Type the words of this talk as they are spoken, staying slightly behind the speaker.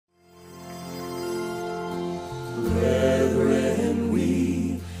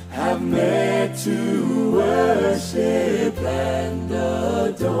to worship and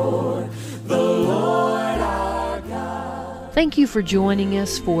adore the Lord our God. Thank you for joining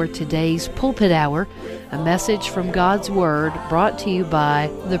us for today's Pulpit Hour, a message from God's Word brought to you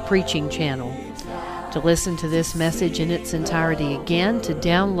by the Preaching Channel. To listen to this message in its entirety again, to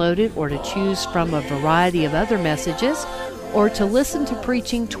download it, or to choose from a variety of other messages, or to listen to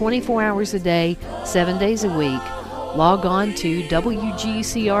preaching 24 hours a day, 7 days a week, log on to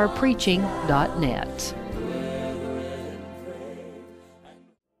wgcrpreaching.net.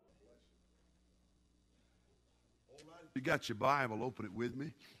 You got your Bible, open it with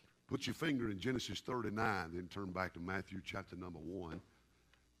me. Put your finger in Genesis 39, then turn back to Matthew chapter number 1.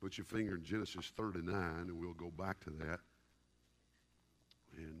 Put your finger in Genesis 39, and we'll go back to that.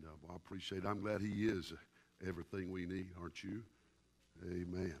 And I appreciate it. I'm glad he is everything we need, aren't you?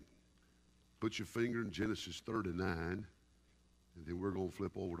 Amen. Put your finger in Genesis 39, and then we're going to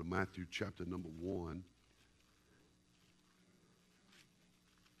flip over to Matthew chapter number 1.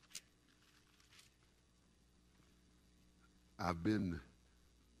 I've been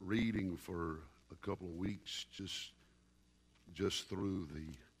reading for a couple of weeks just through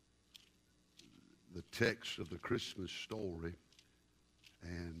the text of the Christmas story,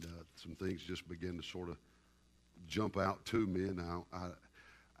 and some things just began to sort of jump out to me. And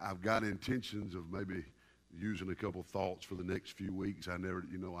I've got intentions of maybe using a couple thoughts for the next few weeks. I never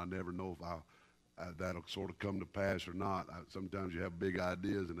know if that'll sort of come to pass or not. Sometimes you have big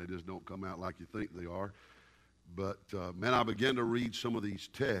ideas and they just don't come out like you think they are. But man, I began to read some of these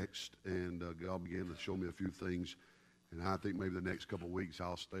texts, and God began to show me a few things. And I think maybe the next couple of weeks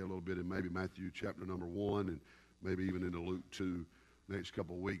I'll stay a little bit in maybe Matthew chapter number 1 and maybe even into Luke 2 next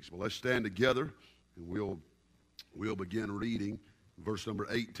couple of weeks. But let's stand together and we'll begin reading verse number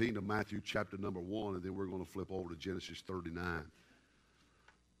 18 of Matthew chapter number 1, and then we're going to flip over to Genesis 39.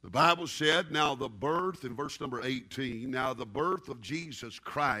 The Bible said, in verse number 18, now the birth of Jesus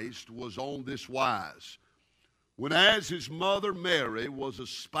Christ was on this wise. When as his mother Mary was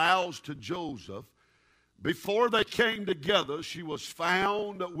espoused to Joseph, before they came together, she was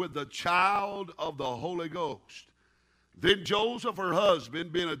found with the child of the Holy Ghost. Then Joseph, her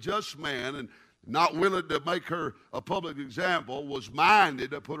husband, being a just man and not willing to make her a public example, was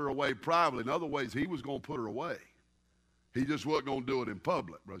minded to put her away privately. In other ways, he was going to put her away. He just wasn't going to do it in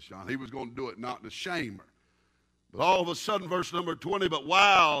public, Brother Sean. He was going to do it not to shame her. But all of a sudden, verse number 20, but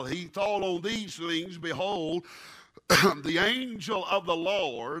while he thought on these things, behold, the angel of the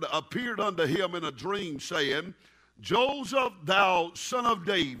Lord appeared unto him in a dream, saying, Joseph, thou son of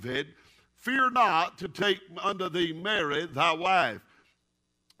David, fear not to take unto thee Mary thy wife,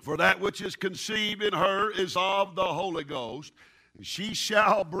 for that which is conceived in her is of the Holy Ghost. And she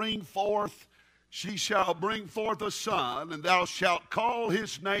shall bring forth a son, and thou shalt call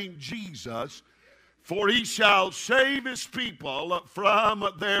his name Jesus, for he shall save his people from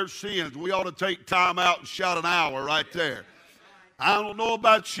their sins. We ought to take time out and shout an hour right there. I don't know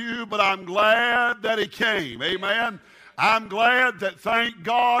about you, but I'm glad that he came. Amen. I'm glad that, thank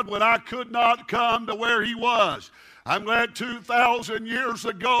God, when I could not come to where he was, I'm glad 2,000 years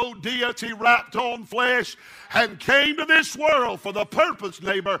ago, deity wrapped on flesh and came to this world for the purpose,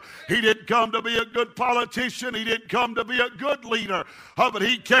 neighbor. He didn't come to be a good politician. He didn't come to be a good leader. But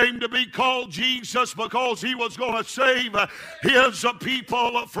he came to be called Jesus because he was going to save his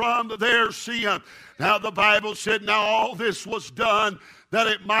people from their sin. Now the Bible said, now all this was done that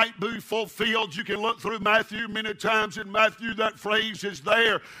it might be fulfilled. You can look through Matthew many times. In Matthew, that phrase is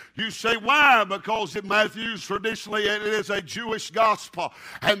there. You say, why? Because in Matthew's traditionally it is a Jewish gospel,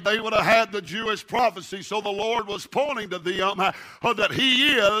 and they would have had the Jewish prophecy. So the Lord was pointing to them that he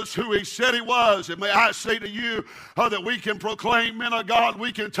is who he said he was. And may I say to you that we can proclaim, men of God,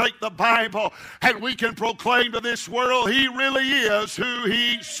 we can take the Bible and we can proclaim to this world he really is who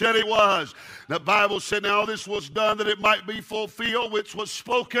he said he was. The Bible said, now this was done that it might be fulfilled, which was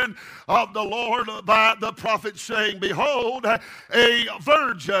spoken of the Lord by the prophet, saying, behold, a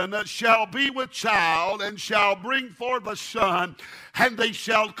virgin shall be with child, and shall bring forth a son, and they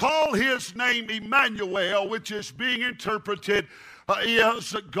shall call his name Emmanuel, which is being interpreted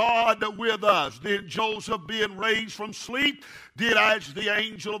is God with us. Then Joseph, being raised from sleep, did as the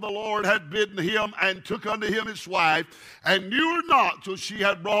angel of the Lord had bidden him, and took unto him his wife, and knew her not till she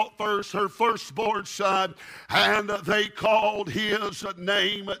had brought forth her firstborn son, and they called his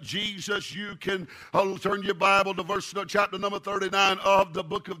name Jesus. You can turn your Bible to chapter number 39 of the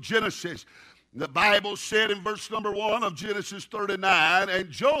book of Genesis. The Bible said in verse number 1 of Genesis 39,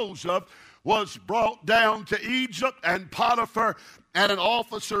 and Joseph was brought down to Egypt, and Potiphar, and an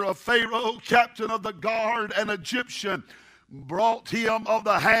officer of Pharaoh, captain of the guard, an Egyptian, brought him of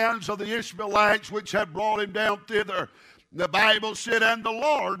the hands of the Ishmaelites, which had brought him down thither. The Bible said, and the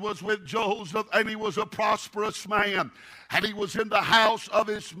Lord was with Joseph, and he was a prosperous man. And he was in the house of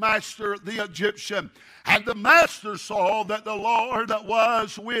his master, the Egyptian. And the master saw that the Lord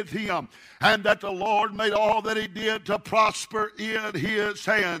was with him, and that the Lord made all that he did to prosper in his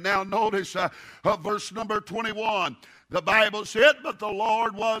hand. Now notice verse number 21. The Bible said, but the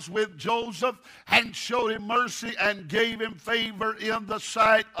Lord was with Joseph and showed him mercy and gave him favor in the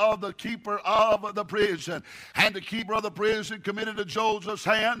sight of the keeper of the prison. And the keeper of the prison committed to Joseph's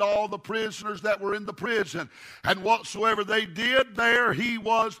hand all the prisoners that were in the prison. And whatsoever they did, there he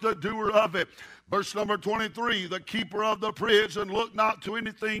was the doer of it. Verse number 23, the keeper of the prison looked not to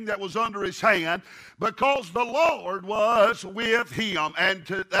anything that was under his hand, because the Lord was with him. And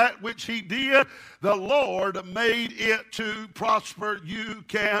to that which he did, the Lord made it to prosper. You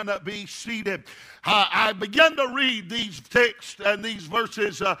can be seated. I began to read these texts and these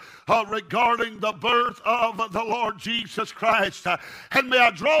verses regarding the birth of the Lord Jesus Christ. And may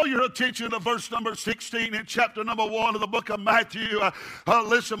I draw your attention to verse number 16 in chapter number 1 of the book of Matthew.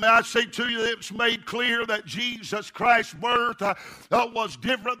 Listen, may I say to you, it's made clear that Jesus Christ's birth was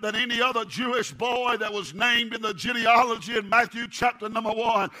different than any other Jewish boy that was named in the genealogy in Matthew chapter number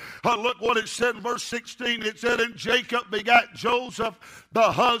 1. Look what it said in verse 16. It said, and Jacob begat Joseph,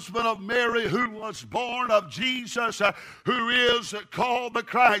 the husband of Mary, who was born of Jesus, who is called the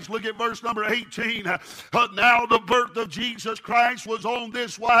Christ. Look at verse number 18. Now the birth of Jesus Christ was on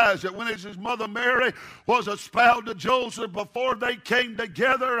this wise, that when his mother Mary was espoused to Joseph, before they came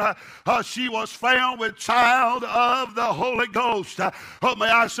together, she was found with child of the Holy Ghost. May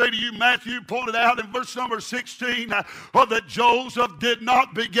I say to you, Matthew pointed out in verse number 16 that Joseph did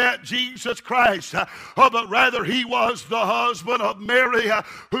not beget Jesus Christ, but rather he was the husband of Mary,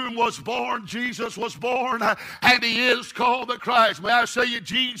 whom was born, Jesus was born, and he is called the Christ. May I say you,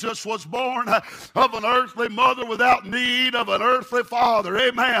 Jesus was born of an earthly mother without need of an earthly father.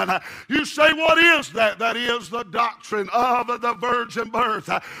 Amen. You say, what is that? That is the doctrine of the virgin birth.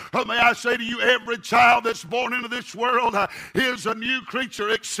 May I say to you, every child that's born into this world is a new creature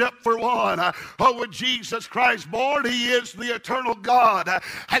except for one. When Jesus Christ born, he is the eternal God.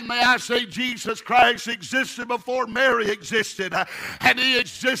 And may I say, Jesus Christ existed before Mary existed, and he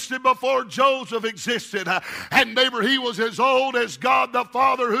existed before Joseph existed, and neighbor, he was as old as God the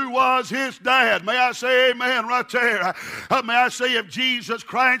Father, who was his dad. May I say amen right there? May I say, if Jesus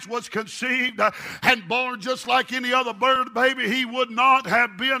Christ was conceived and born just like any other bird baby, he would not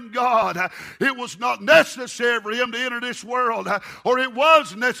have been God. It was not necessary for him to enter this world, or it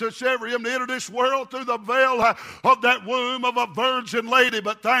was necessary for him to enter this world through the veil of that womb of a virgin lady.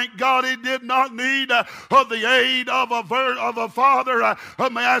 But thank God he did not need the aid of a father.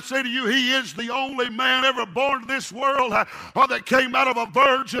 May I say to you, he is the only man ever born to this world that came out of a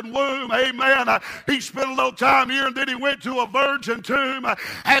virgin womb. Amen. He spent a little time here, and then he went to a virgin tomb.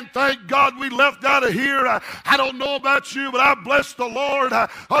 And thank God we left out of here. I don't know about you, but I bless the Lord that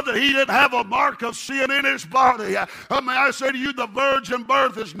he didn't have a mark of sin in his body. May I say to you, the virgin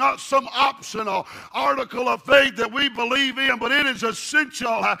birth is not some optional article of faith that we believe in, but it is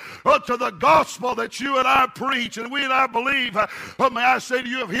essential to the gospel that you and I preach and we and I believe. May I say to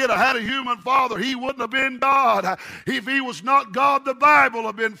you, if he had had a human father, he wouldn't have been God. If he was not God, the Bible would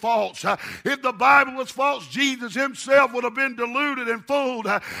have been false. If the Bible was false, Jesus himself would have been deluded and fooled,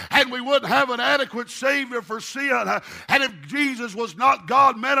 and we wouldn't have an adequate Savior for sin. And if Jesus was not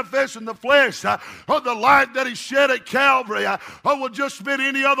God manifest in the flesh, the life that he shed at Calvary would just have been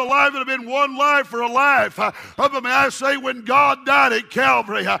any other life. It would have been one life for a life. But may I say, when God died at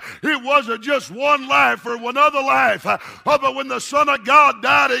Calvary, it wasn't just one life for another life. But when the Son of God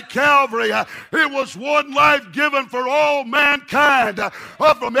died at Calvary, it was one life given for all mankind,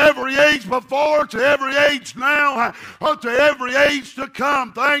 from every age before to every age now, to every age to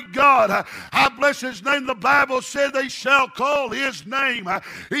come. Thank God. I bless his name. The Bible said they shall call his name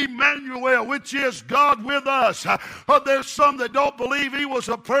Emmanuel, which is God with us. There's some that don't believe he was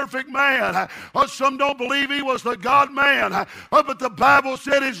a perfect man. Some don't believe he was the God man. But the Bible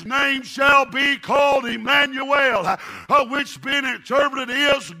said his name shall be called Emmanuel, which being interpreted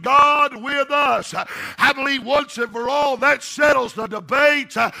is God with us. I believe once and for all that settles the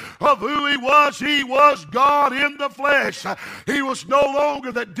debate of who he was. He was God in the flesh. He was no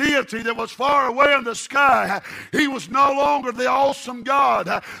longer the deity that was far away in the sky. He was no longer the awesome God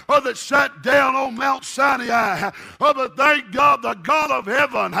that sat down on Mount Sinai. But thank God, the God of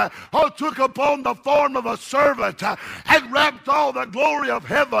heaven took upon the form of a servant and wrapped all the glory of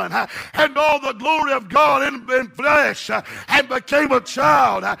heaven and all the glory of God in flesh and became a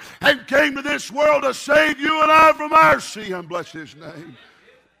child and came to this world to save you and I from our sin. Bless his name.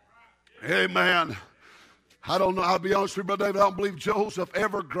 Amen. I don't know, I'll be honest with you, Brother David, I don't believe Joseph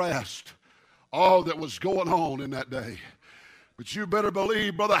ever grasped all that was going on in that day. But you better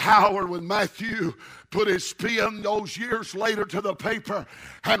believe, Brother Howard, when Matthew put his pen those years later to the paper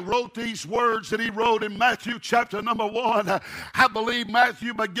and wrote these words that he wrote in Matthew chapter number 1, I believe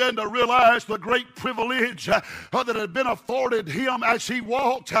Matthew began to realize the great privilege that had been afforded him as he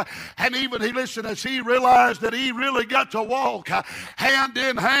walked. And even as he realized that he really got to walk hand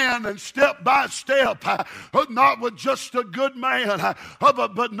in hand and step by step, not with just a good man,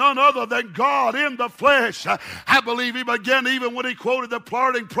 but none other than God in the flesh. I believe he began, even when he quoted the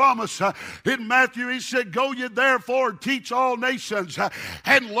parting promise in Matthew, he said, "Go ye therefore and teach all nations,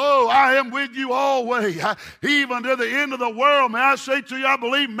 and lo, I am with you always, even to the end of the world." May I say to you, I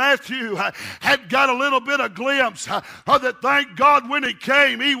believe Matthew had got a little bit of glimpse of that. Thank God when he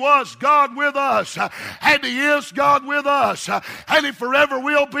came, he was God with us, and he is God with us, and he forever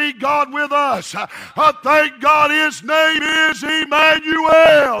will be God with us. Thank God his name is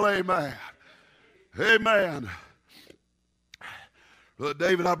Emmanuel. Amen. Amen. Brother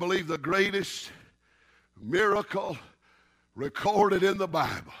David, I believe the greatest miracle recorded in the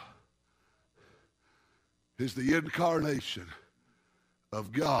Bible is the incarnation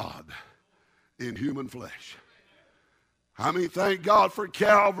of God in human flesh. I mean, thank God for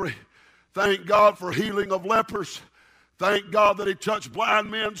Calvary. Thank God for healing of lepers. Thank God that he touched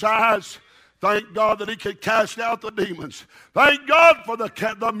blind men's eyes. Thank God that he could cast out the demons. Thank God for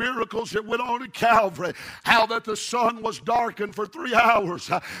the miracles that went on in Calvary. How that the sun was darkened for 3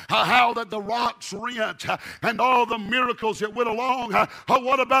 hours. How that the rocks rent. And all the miracles that went along.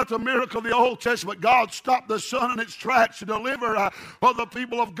 What about the miracle of the Old Testament? God stopped the sun in its tracks to deliver the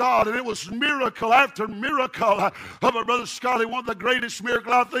people of God. And it was miracle after miracle. But Brother Scotty, one of the greatest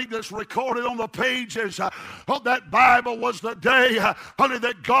miracles I think that's recorded on the pages of that Bible was the day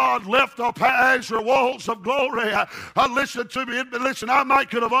that God left up azure walls of glory. Listen to me. Listen, I might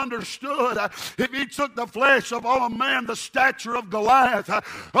could have understood if he took the flesh of a man the stature of Goliath,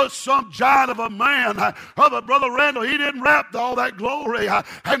 some giant of a man. But Brother Randall, he didn't wrap all that glory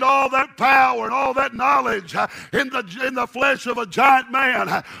and all that power and all that knowledge in the flesh of a giant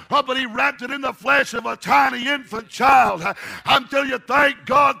man. But he wrapped it in the flesh of a tiny infant child. I'm telling you, thank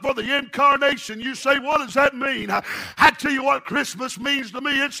God for the incarnation. You say, what does that mean? I tell you what Christmas means to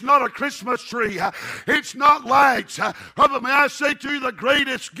me. It's not a Christmas tree. It's not lights. But may I say to you, the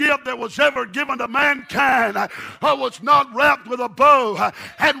greatest gift that was ever given to mankind was not wrapped with a bow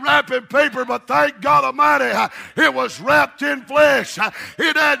and wrapping paper, but thank God Almighty, it was wrapped in flesh.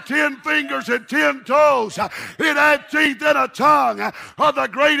 It had 10 fingers and 10 toes. It had teeth and a tongue. The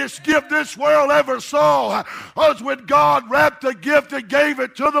greatest gift this world ever saw was when God wrapped the gift and gave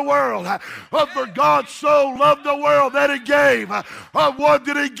it to the world. For God so loved the world that he gave. What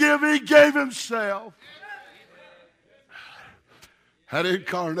did he give? He gave himself. That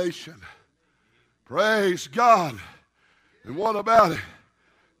incarnation. Praise God. And what about it?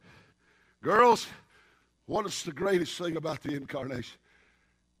 Girls, what is the greatest thing about the incarnation?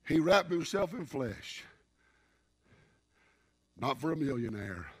 He wrapped himself in flesh. Not for a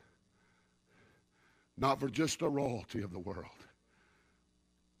millionaire. Not for just a royalty of the world.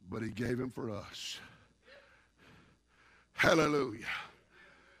 But he gave him for us. Hallelujah.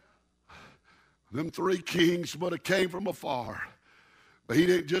 Them 3 kings but it came from afar. But he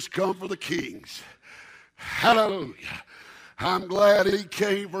didn't just come for the kings. Hallelujah. I'm glad he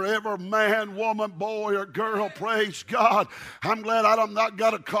came for every man, woman, boy, or girl. Praise God. I'm glad I'm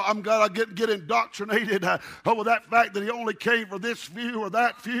glad I get indoctrinated over that fact that he only came for this few or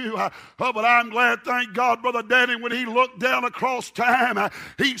that few. But I'm glad, thank God, Brother Danny, when he looked down across time,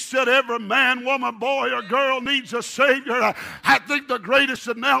 he said every man, woman, boy, or girl needs a Savior. I think the greatest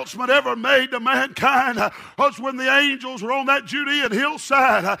announcement ever made to mankind was when the angels were on that Judean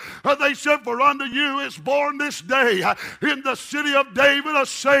hillside. They said, "For unto you is born this day in the city of David a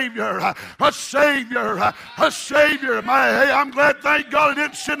Savior, a Savior, a Savior." Hey, I'm glad, thank God, he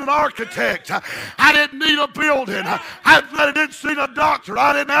didn't send an architect. I didn't need a building. I'm glad he didn't send a doctor.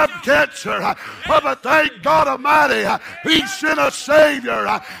 I didn't have cancer. But thank God Almighty, he sent a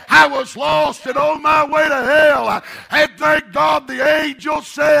Savior. I was lost and on my way to hell. And thank God the angel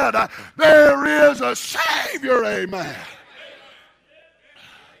said, there is a Savior. Amen.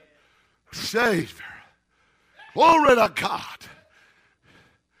 Savior. Glory to God.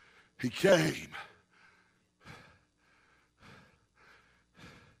 He came.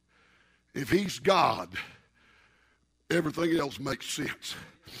 If he's God, everything else makes sense.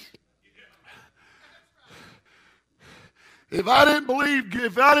 If I didn't believe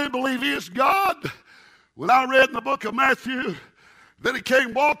he is God, when I read in the book of Matthew that he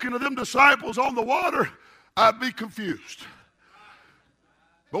came walking to them disciples on the water, I'd be confused.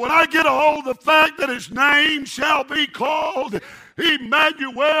 But when I get a hold of the fact that his name shall be called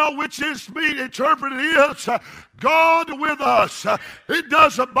Emmanuel, which is interpreted is God with us. It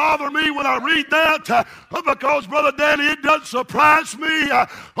doesn't bother me when I read that because, Brother Danny, it doesn't surprise me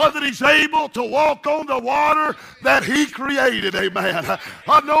that he's able to walk on the water that he created. Amen.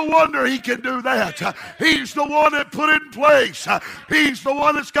 No wonder he can do that. He's the one that put it in place. He's the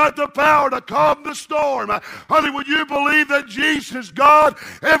one that's got the power to calm the storm. Honey, when you believe that Jesus is God,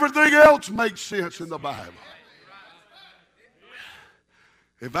 everything else makes sense in the Bible.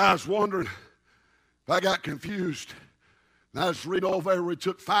 If I was wondering, if I got confused, and I was reading over there where he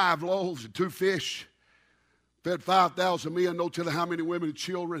took 5 loaves and 2 fish, fed 5,000 men, no telling how many women and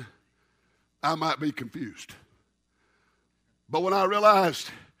children, I might be confused. But when I realized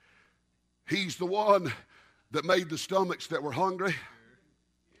he's the one that made the stomachs that were hungry,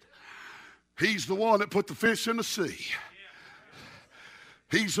 he's the one that put the fish in the sea,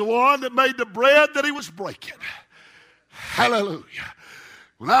 he's the one that made the bread that he was breaking. Hallelujah.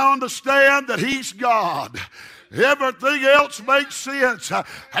 When I understand that he's God, everything else makes sense.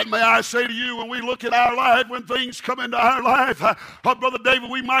 And may I say to you, when we look at our life, when things come into our life, Brother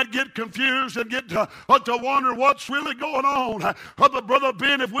David, we might get confused and get to wonder what's really going on. But Brother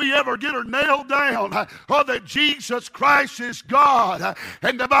Ben, if we ever get her nailed down, that Jesus Christ is God,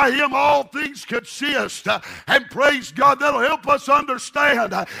 and that by him all things consist, and praise God, that'll help us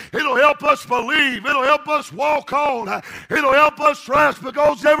understand. It'll help us believe. It'll help us walk on. It'll help us trust,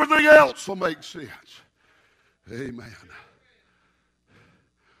 because everything else will make sense. Amen.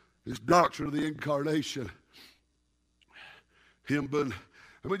 This doctrine of the incarnation, let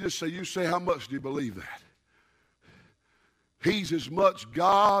me just say, you say, how much do you believe that? He's as much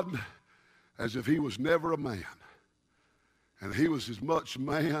God as if he was never a man. And he was as much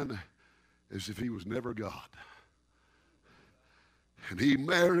man as if he was never God. And he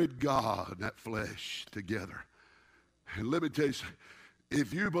married God and that flesh together. And let me tell you,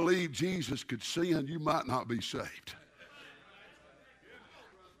 if you believe Jesus could sin, you might not be saved.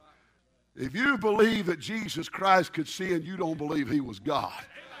 If you believe that Jesus Christ could sin, you don't believe he was God.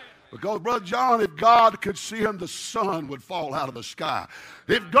 Because, Brother John, if God could sin, the sun would fall out of the sky.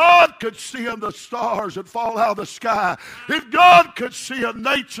 If God could sin, the stars would fall out of the sky. If God could sin,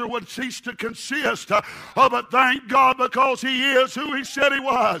 nature would cease to consist. But thank God, because he is who he said he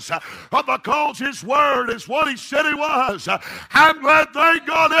was. Because his word is what he said he was. I'm glad, thank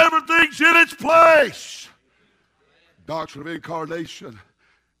God, everything's in its place. Doctrine of incarnation,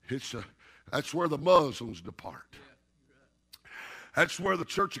 that's where the Muslims depart. That's where the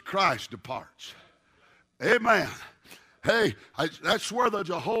Church of Christ departs. Amen. Hey, that's where the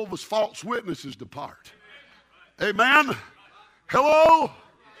Jehovah's false witnesses depart. Amen. Hello?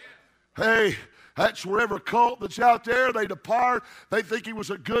 Hey, that's where every cult that's out there, they depart. They think he was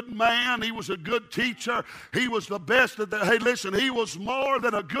a good man. He was a good teacher. He was the best. Hey, listen, he was more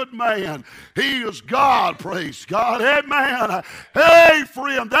than a good man. He is God, praise God. Amen. Hey,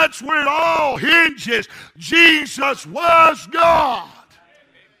 friend, that's where it all hinges. Jesus was God.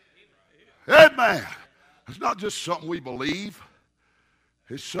 Amen. It's not just something we believe.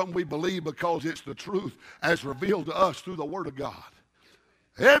 It's something we believe because it's the truth as revealed to us through the Word of God.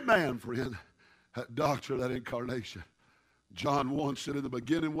 Amen, friend. That doctrine, that incarnation. John 1 said, in the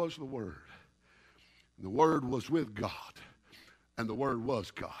beginning was the Word. And the Word was with God. And the Word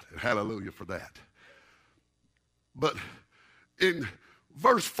was God. And hallelujah for that. But in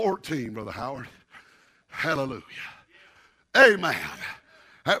verse 14, Brother Howard, hallelujah. Amen.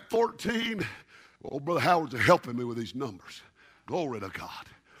 At 14, well, Brother Howard's helping me with these numbers. Glory to God.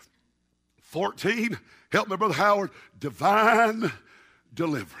 14, help me, Brother Howard, divine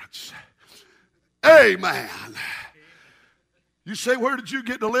deliverance. Amen. You say, where did you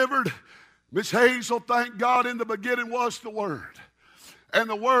get delivered? Miss Hazel, thank God, in the beginning was the Word. And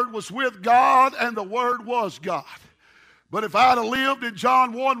the Word was with God, and the Word was God. But if I'd have lived in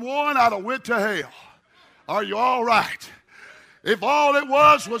John 1:1, I'd have went to hell. Are you all right? If all it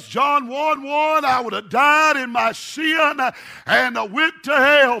was John 1:1, I would have died in my sin and went to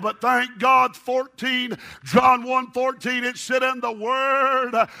hell. But thank God, John 1:14, it said, and the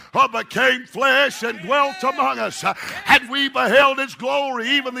Word became flesh and dwelt among us. And we beheld His glory,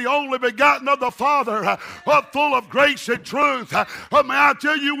 even the only begotten of the Father, full of grace and truth. May I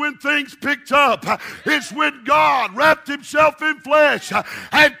tell you, when things picked up, it's when God wrapped Himself in flesh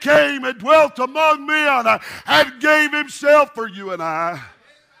and came and dwelt among men and gave Himself for you and I.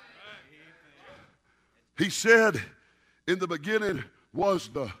 He said, in the beginning was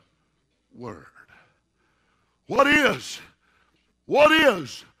the Word. What is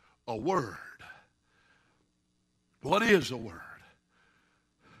a word? What is a word?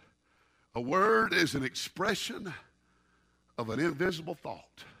 A word is an expression of an invisible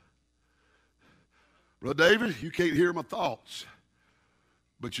thought. Brother David, you can't hear my thoughts,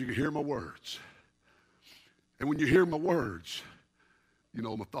 but you can hear my words. And when you hear my words, you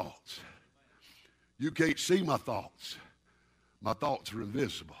know my thoughts. You can't see my thoughts. My thoughts are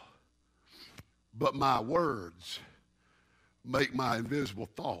invisible. But my words make my invisible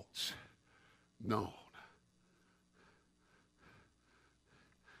thoughts known.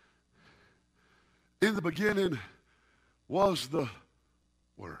 In the beginning was the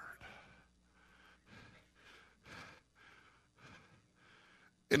Word.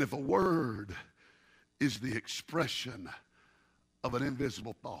 And if a word is the expression of an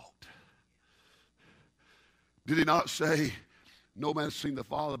invisible thought, did He not say, no man has seen the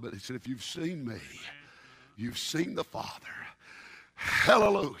Father, but He said, if you've seen me, you've seen the Father.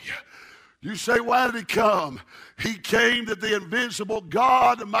 Hallelujah. You say, why did He come? He came that the invisible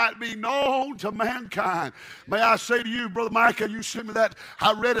God might be known to mankind. May I say to you, Brother Micah, you sent me that.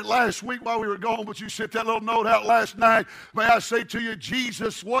 I read it last week while we were gone, but you sent that little note out last night. May I say to you,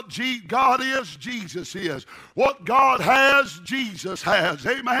 Jesus, what God is, Jesus is. What God has, Jesus has.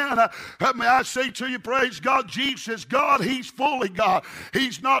 Amen. May I say to you, praise God, Jesus is God. He's fully God.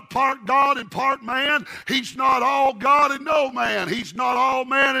 He's not part God and part man. He's not all God and no man. He's not all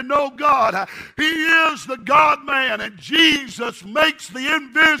man and no God. He is the God-man, and Jesus makes the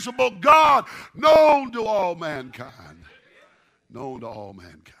invisible God known to all mankind. Known to all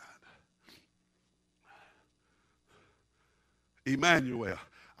mankind. Emmanuel.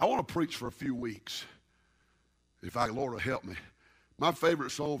 I want to preach for a few weeks. If the Lord will help me. My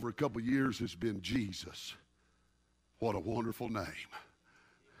favorite song for a couple of years has been Jesus. What a wonderful name.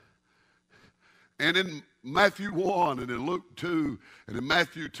 And in Matthew 1 and in Luke 2 and in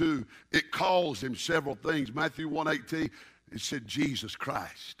Matthew 2, it calls Him several things. Matthew 1:18, it said Jesus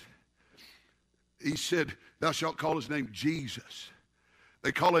Christ. He said, thou shalt call His name Jesus.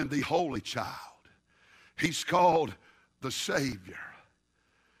 They call Him the Holy Child. He's called the Savior.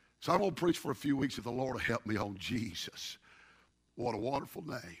 So I'm going to preach for a few weeks if the Lord will help me on Jesus. What a wonderful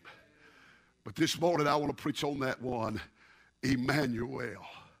name. But this morning I want to preach on that one, Emmanuel,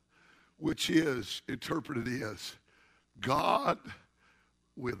 which is, interpreted as, God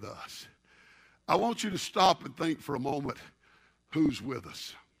with us. I want you to stop and think for a moment, who's with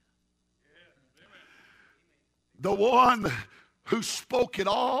us? The one who spoke it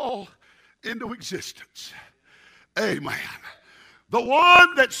all into existence. Amen. The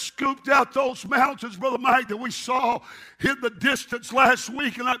one that scooped out those mountains, Brother Mike, that we saw in the distance last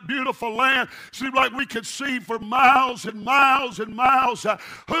week in that beautiful land. Seemed like we could see for miles and miles and miles.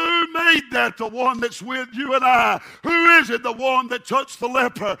 Who made that? The one that's with you and I. Who is it? The one that touched the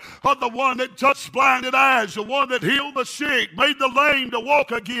leper, or the one that touched blinded eyes, the one that healed the sick, made the lame to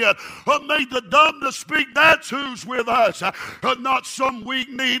walk again, or made the dumb to speak. That's who's with us. Not some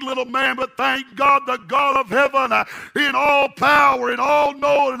weak-kneed little man, but thank God, the God of heaven, in all power, in all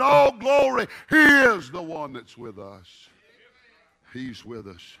knowing, in all glory, He is the one that's with us. He's with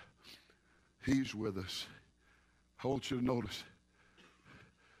us. He's with us. I want you to notice.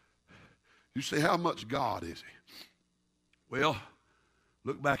 You say, how much God is He? Well,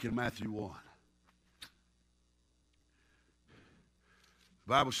 look back in Matthew 1. The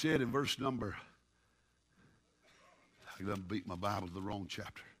Bible said in verse number, I done beat my Bible to the wrong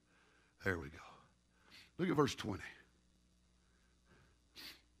chapter. There we go. Look at verse 20.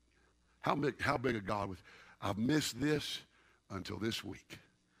 How big a God was? I've missed this until this week.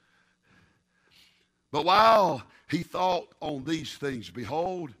 But while he thought on these things,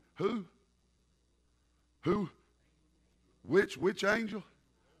 behold, who? Who? Which angel?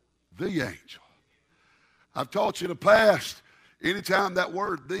 The angel. I've taught you in the past, anytime that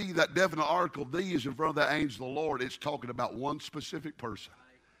word "the," that definite article "the" is in front of that angel of the Lord, it's talking about one specific person.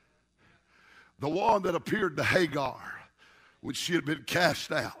 The one that appeared to Hagar when she had been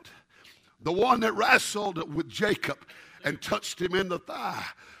cast out. The one that wrestled with Jacob and touched him in the thigh.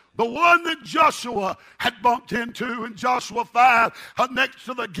 The one that Joshua had bumped into in Joshua 5 next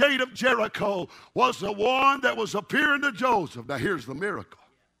to the gate of Jericho was the one that was appearing to Joseph. Now here's the miracle.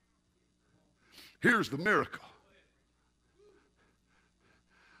 Here's the miracle.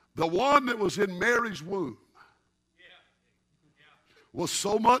 The one that was in Mary's womb was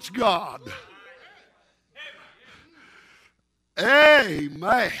so much God.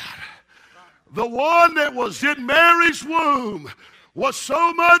 Amen. The one that was in Mary's womb was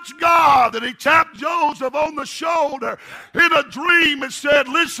so much God that he tapped Joseph on the shoulder in a dream and said,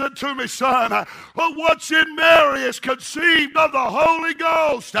 listen to me, son. But what's in Mary is conceived of the Holy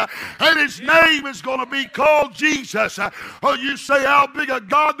Ghost, and his name is going to be called Jesus. Oh, you say, how big a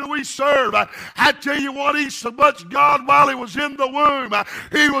God do we serve? I tell you what, he's so much God while he was in the womb.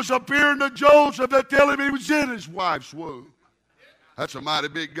 He was appearing to Joseph to tell him he was in his wife's womb. That's a mighty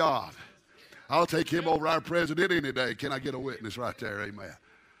big God. I'll take him over our president any day. Can I get a witness right there? Amen.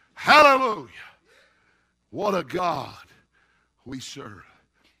 Hallelujah. What a God we serve.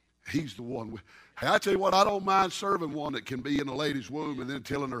 He's the one. Hey, I tell you what, I don't mind serving one that can be in a lady's womb and then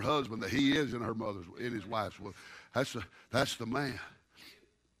telling her husband that he is in his wife's womb. That's the man.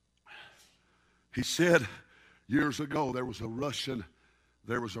 He said years ago there was a Russian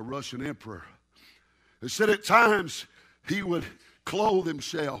emperor. He said at times he would clothe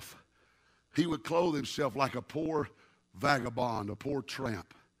himself. He would clothe himself like a poor vagabond, a poor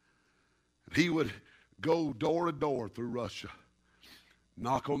tramp. He would go door to door through Russia,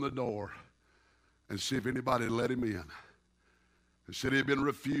 knock on the door, and see if anybody would let him in. He said he had been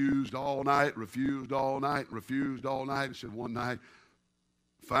refused all night. He said one night,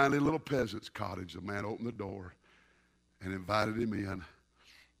 finally a little peasant's cottage, the man opened the door and invited him in.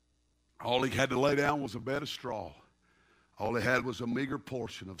 All he had to lay down was a bed of straw. All he had was a meager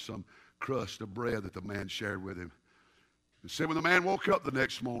portion of some crust of bread that the man shared with him. He said when the man woke up the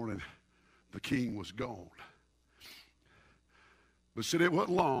next morning, the king was gone. But said it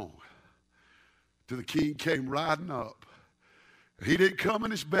wasn't long till the king came riding up. He didn't come in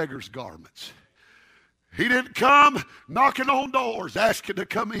his beggar's garments. He didn't come knocking on doors asking to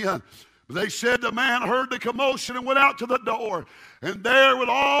come in. They said the man heard the commotion and went out to the door. And there with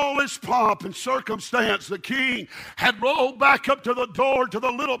all his pomp and circumstance, the king had rolled back up to the door to the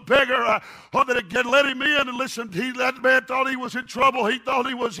little beggar that had let him in. And listen, that man thought he was in trouble. He thought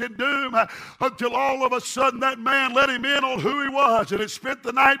he was in doom until all of a sudden that man let him in on who he was and had spent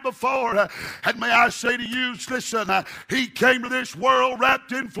the night before. And may I say to you, listen, he came to this world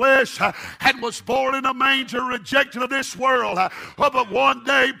wrapped in flesh and was born in a manger, rejected of this world. But one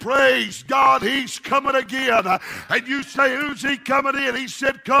day, praise God, he's coming again. And you say, who's he coming in? He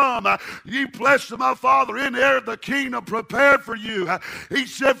said, come, ye blessed of my Father, inherit the kingdom prepared for you. He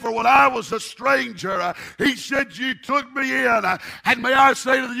said, for when I was a stranger, he said, you took me in. And may I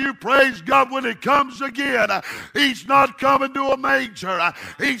say to you, praise God, when he comes again, he's not coming to a manger.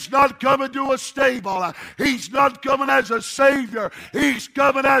 He's not coming to a stable. He's not coming as a savior. He's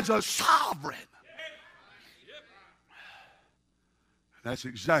coming as a sovereign. That's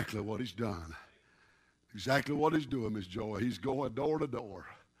exactly what he's done. Exactly what he's doing, Miss Joy. He's going door to door,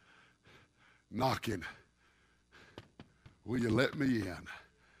 knocking. Will you let me in?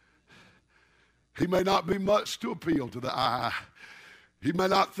 He may not be much to appeal to the eye. He may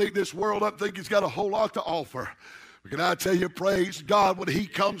not think this world up, think he's got a whole lot to offer. But can I tell you, praise God, when he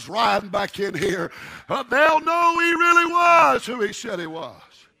comes riding back in here, they'll know he really was who he said he was.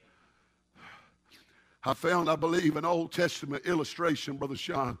 I found, I believe, an Old Testament illustration, Brother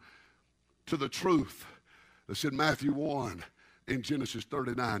Sean, to the truth that's in Matthew 1 in Genesis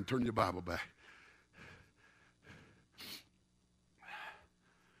 39. Turn your Bible back.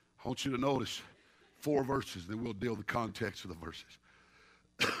 I want you to notice 4 verses, then we'll deal with the context of the verses.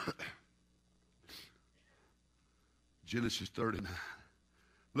 Genesis 39.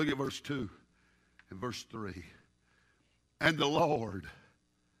 Look at verse 2 and verse 3. And the Lord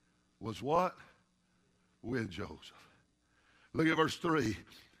was what? With Joseph. Look at verse 3.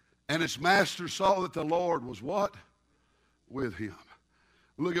 And his master saw that the Lord was what? With him.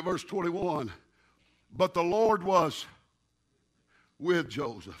 Look at verse 21. But the Lord was with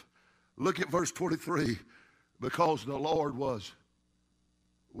Joseph. Look at verse 23. Because the Lord was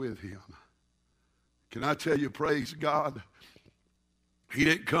with him. Can I tell you, praise God, he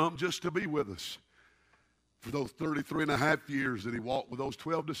didn't come just to be with us. For those 33 and a half years that he walked with those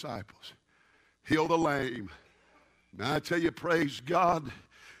 12 disciples, heal the lame. Now I tell you, praise God,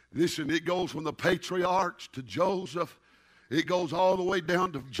 listen, it goes from the patriarchs to Joseph. It goes all the way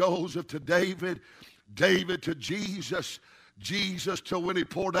down to Joseph to David, David to Jesus, Jesus till when he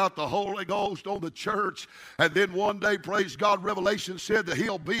poured out the Holy Ghost on the church. And then one day, praise God, Revelation said that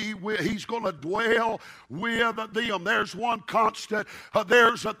he's going to dwell with them. There's one constant.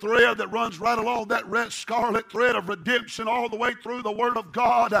 There's a thread that runs right along that red scarlet thread of redemption all the way through the Word of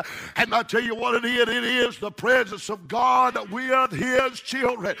God. And I tell you what it is. It is the presence of God with his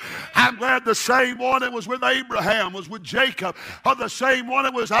children. I'm glad the same one that was with Abraham was with Jacob. The same one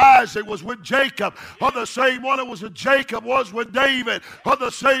that was Isaac was with Jacob. The same one that was with Jacob was with David. The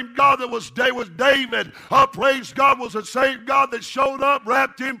same God that was David, praise God, was the same God that showed up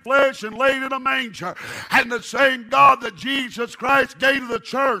wrapped in flesh and laid in a manger. And the same God that Jesus Christ gave to the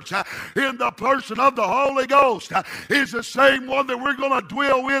church in the person of the Holy Ghost is the same one that we're going to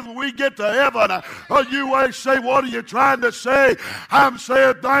dwell with when we get to heaven. You may say, what are you trying to say? I'm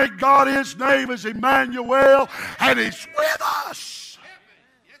saying, thank God his name is Emmanuel and he's with us.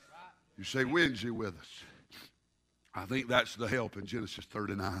 You say, when's he with us? I think that's the help in Genesis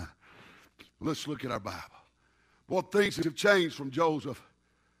 39. Let's look at our Bible. Well, things have changed from Joseph.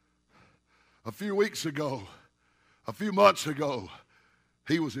 A few weeks ago, a few months ago,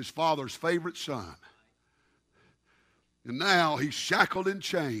 he was his father's favorite son. And now he's shackled in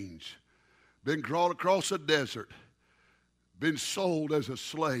chains, been brought across a desert, been sold as a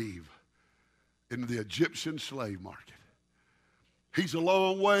slave into the Egyptian slave market. He's a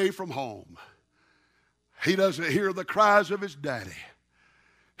long way from home. He doesn't hear the cries of his daddy.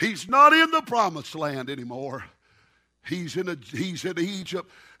 He's not in the promised land anymore. He's in Egypt,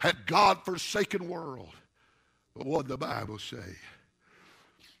 that God-forsaken world. But what did the Bible say?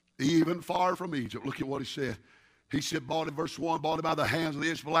 Even far from Egypt. Look at what he said. He said, bought in verse 1, bought him by the hands of the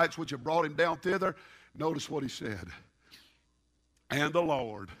Ishmaelites which had brought him down thither. Notice what he said. And the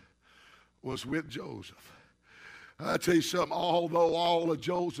Lord was with Joseph. I tell you something, although all of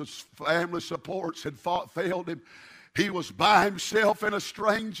Joseph's family supports had failed him, he was by himself in a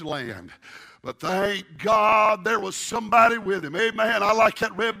strange land. But thank God there was somebody with him. Amen. I like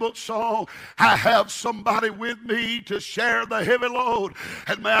that Red Book song. I have somebody with me to share the heavy load.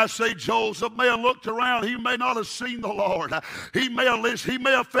 And may I say, Joseph may have looked around. He may not have seen the Lord. He may have listened. He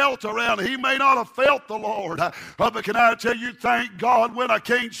may have felt around. He may not have felt the Lord. But can I tell you, thank God when I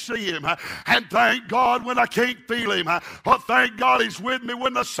can't see him. And thank God when I can't feel him. Thank God he's with me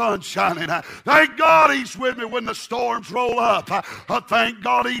when the sun's shining. Thank God he's with me when the storms roll up. Thank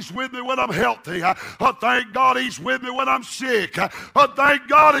God he's with me when I'm healthy. Thank God he's with me when I'm sick. Thank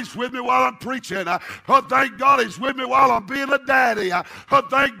God he's with me while I'm preaching. Thank God he's with me while I'm being a daddy.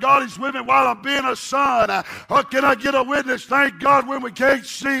 Thank God he's with me while I'm being a son. Can I get a witness? Thank God when we can't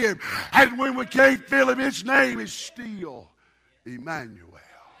see him and when we can't feel him. His name is still Emmanuel.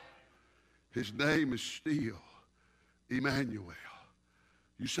 His name is still Emmanuel.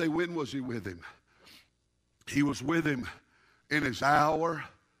 You say, when was he with him? He was with him in his hour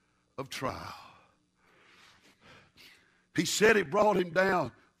of trial. He said he brought him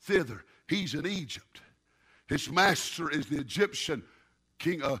down thither. He's in Egypt. His master is the Egyptian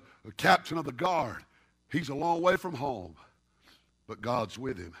king, captain of the guard. He's a long way from home, but God's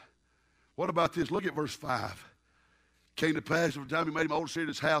with him. What about this? Look at verse 5. Came to pass every time he made him overseer in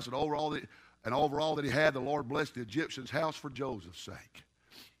his house, and over all that he had, the Lord blessed the Egyptian's house for Joseph's sake.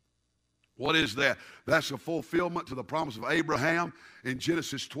 What is that? That's a fulfillment to the promise of Abraham in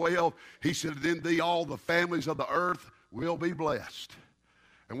Genesis 12. He said, in thee all the families of the earth will be blessed.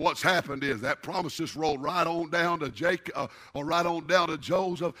 And what's happened is that promise just rolled right on down to Jacob, or right on down to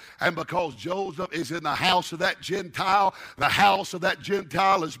Joseph. And because Joseph is in the house of that Gentile, the house of that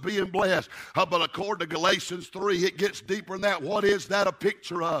Gentile is being blessed. But according to Galatians 3, it gets deeper than that. What is that a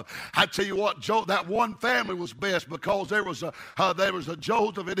picture of? I tell you what, that one family was blessed because there was a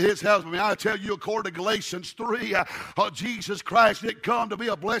Joseph in his house. I mean, I tell you, according to Galatians 3, Jesus Christ didn't come to be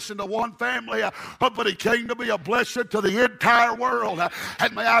a blessing to one family, but he came to be a blessing to the entire world.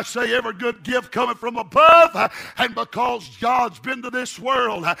 And may I say, every good gift coming from above, and because God's been to this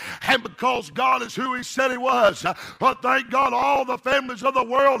world, and because God is who he said he was, but thank God all the families of the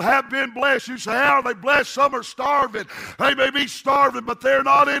world have been blessed. You say, how are they blessed? Some are starving. They may be starving, but they're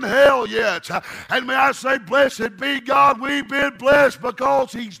not in hell yet. And may I say, blessed be God, we've been blessed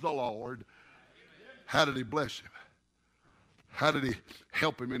because he's the Lord. How did he bless him? How did he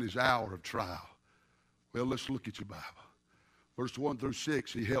help him in his hour of trial? Well, let's look at your Bible. Verse 1 through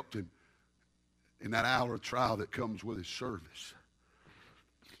 6, he helped him in that hour of trial that comes with his service.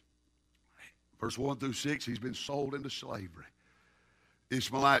 Verse 1 through 6, he's been sold into slavery.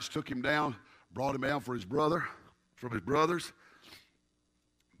 Ishmaelites took him down, brought him down from his brothers. The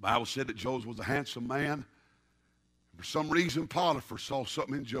Bible said that Joseph was a handsome man. For some reason, Potiphar saw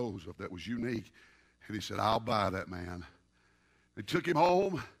something in Joseph that was unique. And he said, I'll buy that man. They took him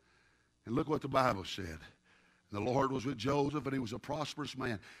home, and look what the Bible said. And the Lord was with Joseph, and he was a prosperous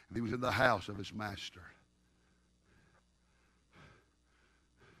man, and he was in the house of his master.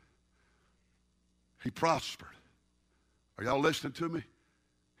 He prospered. Are y'all listening to me?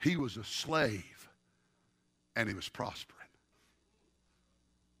 He was a slave, and he was prospering.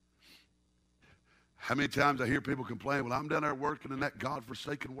 How many times I hear people complain, well, I'm down there working in that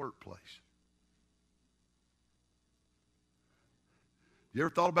God-forsaken workplace. You ever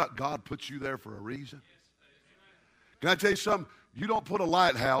thought about God puts you there for a reason? Can I tell you something? You don't put a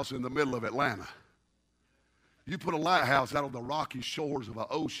lighthouse in the middle of Atlanta. You put a lighthouse out on the rocky shores of an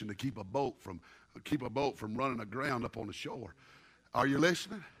ocean to keep a boat from running aground up on the shore. Are you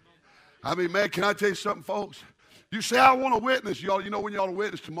listening? I mean, man, can I tell you something, folks? You say, I want to witness. Y'all, you know when you ought to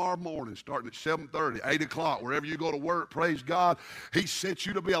witness? Tomorrow morning, starting at 7:30, 8 o'clock, wherever you go to work, praise God. He sent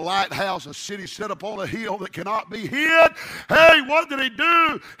you to be a lighthouse, a city set up on a hill that cannot be hid. Hey, what did he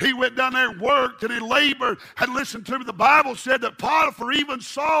do? He went down there and worked, and he labored. And listen to me, the Bible said that Potiphar even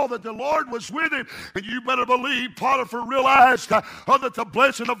saw that the Lord was with him. And you better believe Potiphar realized that the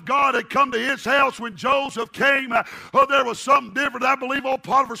blessing of God had come to his house when Joseph came. There was something different. I believe old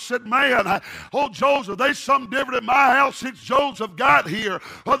Potiphar said, man, Joseph, there's something different in my house since Joseph got here.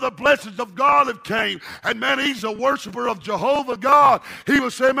 The blessings of God have came. And man, he's a worshiper of Jehovah God. He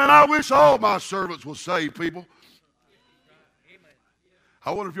was saying, man, I wish all my servants will save people.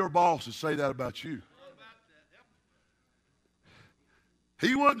 I wonder if your boss would say that about you.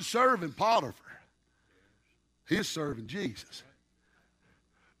 He wasn't serving Potiphar. He's serving Jesus.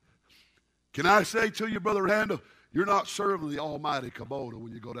 Can I say to you, Brother Randall, you're not serving the almighty Kubota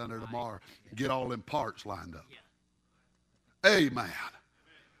when you go down there tomorrow and get all them parts lined up. Amen.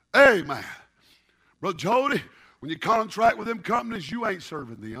 Amen. Brother Jody, when you contract with them companies, you ain't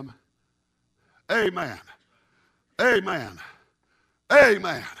serving them. Amen. Amen.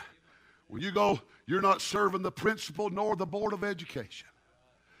 Amen. When you go, you're not serving the principal nor the Board of Education.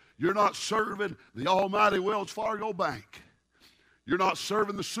 You're not serving the almighty Wells Fargo Bank. You're not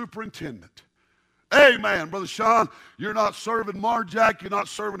serving the superintendent. Amen, Brother Sean. You're not serving Marjack. You're not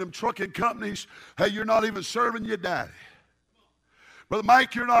serving them trucking companies. Hey, you're not even serving your daddy. Brother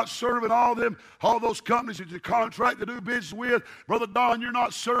Mike, you're not serving all those companies that you contract to do business with. Brother Don, you're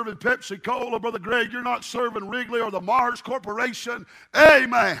not serving Pepsi-Cola. Brother Greg, you're not serving Wrigley or the Mars Corporation.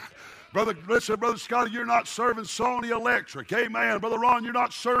 Amen. Brother Scotty, you're not serving Sony Electric. Amen. Brother Ron, you're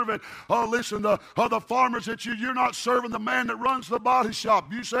not serving, the farmers that you're not serving the man that runs the body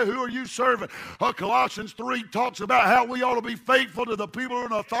shop. You say, who are you serving? Colossians 3 talks about how we ought to be faithful to the people who are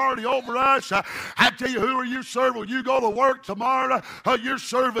in authority over us. I tell you, who are you serving? When you go to work tomorrow, you're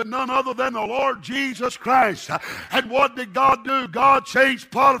serving none other than the Lord Jesus Christ. And what did God do? God changed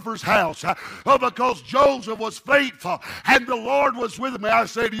Potiphar's house because Joseph was faithful and the Lord was with him. I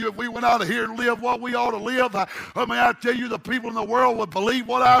say to you, if we went out of here and live what we ought to live, I tell you, the people in the world would believe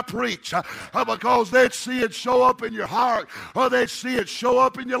what I preach because they'd see it show up in your heart, or they'd see it show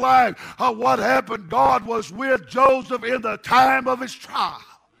up in your life. What happened? God was with Joseph in the time of his trial.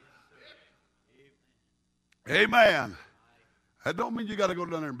 Amen. That don't mean you got to go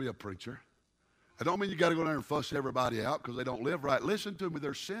down there and be a preacher. That don't mean you got to go down there and fuss everybody out because they don't live right. Listen to me,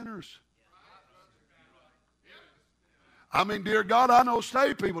 they're sinners. I mean, dear God, I know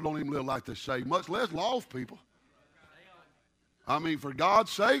saved people don't even live like they're saved, much less lost people. I mean, for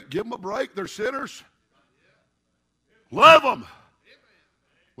God's sake, give them a break. They're sinners. Love them.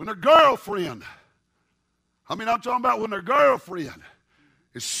 When their girlfriend, I'm talking about when their girlfriend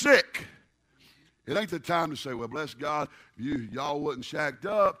is sick. It ain't the time to say, well, bless God, if y'all wasn't shacked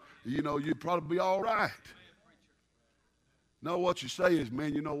up, you'd probably be all right. No, what you say is,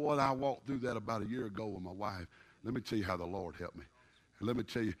 man, you know what? I walked through that about a year ago with my wife. Let me tell you how the Lord helped me. And let me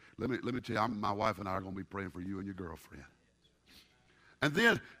tell you, my wife and I are going to be praying for you and your girlfriend.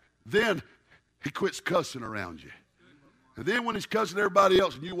 And then he quits cussing around you. And then when he's cussing everybody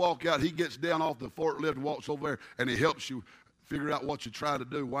else and you walk out, he gets down off the forklift and walks over there and he helps you figure out what you're trying to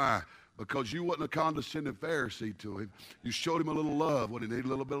do. Why? Because you wasn't a condescending Pharisee to him. You showed him a little love when he needed a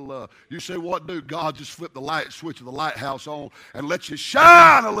little bit of love. You say, what do? God just flipped the light switch of the lighthouse on and let you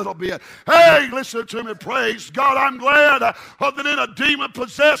shine a little bit. Hey, listen to me. Praise God. I'm glad that in a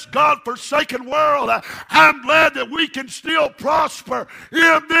demon-possessed, God-forsaken world, I'm glad that we can still prosper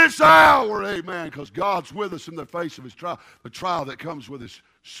in this hour. Amen. Because God's with us in the face of his trial, the trial that comes with his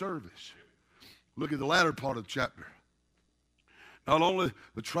service. Look at the latter part of the chapter. Not only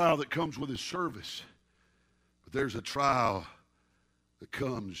the trial that comes with his service, but there's a trial that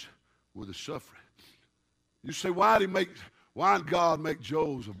comes with his suffering. You say, why did God make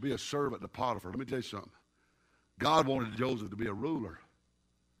Joseph be a servant to Potiphar? Let me tell you something. God wanted Joseph to be a ruler.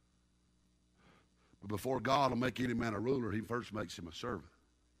 But before God will make any man a ruler, he first makes him a servant.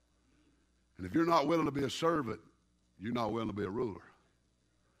 And if you're not willing to be a servant, you're not willing to be a ruler.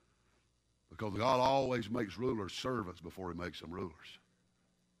 Because God always makes rulers servants before he makes them rulers.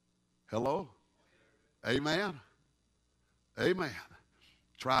 Hello? Amen? Amen.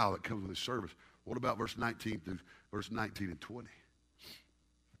 Trial that comes with his service. What about verse 19 and 20?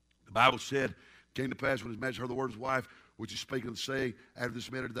 The Bible said, came to pass when his master heard the word of his wife, which he spake and saying, after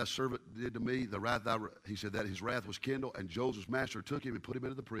this manner thy servant did to me, he said that his wrath was kindled, and Joseph's master took him and put him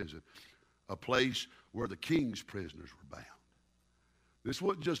into the prison, a place where the king's prisoners were bound. This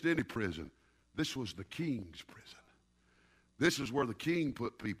wasn't just any prison. This was the king's prison. This is where the king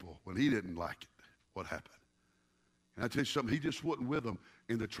put people when he didn't like it. What happened? And I tell you something, he just wasn't with them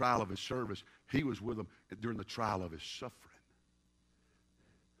in the trial of his service. He was with them during the trial of his suffering.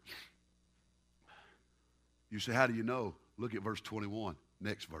 You say, how do you know? Look at verse 21,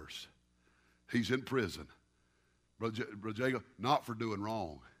 next verse. He's in prison. Brother Jacob, not for doing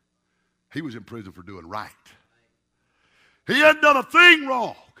wrong. He was in prison for doing right. He hadn't done a thing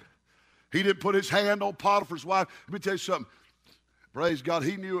wrong. He didn't put his hand on Potiphar's wife. Let me tell you something. Praise God,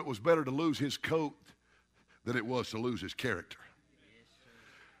 he knew it was better to lose his coat than it was to lose his character.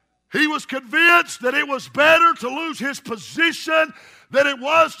 He was convinced that it was better to lose his position than it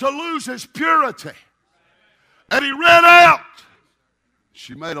was to lose his purity. And he ran out.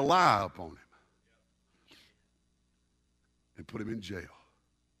 She made a lie upon him and put him in jail.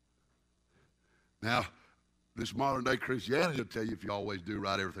 Now, this modern day Christianity will tell you if you always do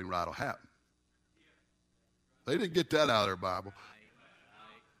right, everything right will happen. They didn't get that out of their Bible.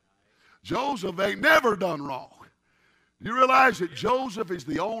 Joseph ain't never done wrong. You realize that Joseph is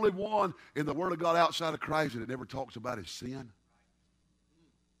the only one in the Word of God outside of Christ that never talks about his sin?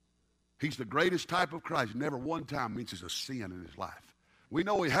 He's the greatest type of Christ. Never one time mentions a sin in his life. We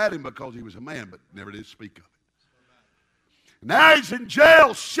know he had him because he was a man, but never did speak of it. Now he's in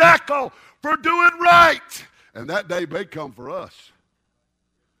jail, shackled for doing right. And that day may come for us.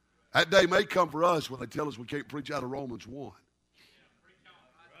 That day may come for us when they tell us we can't preach out of Romans 1.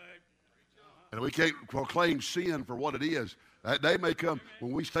 And we can't proclaim sin for what it is. That day may come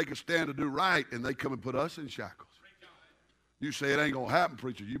when we take a stand to do right and they come and put us in shackles. You say it ain't going to happen,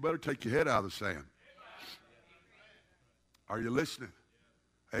 preacher. You better take your head out of the sand. Are you listening?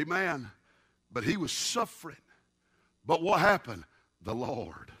 Amen. But he was suffering. But what happened? The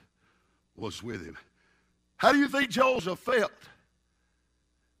Lord was with him. How do you think Joseph felt?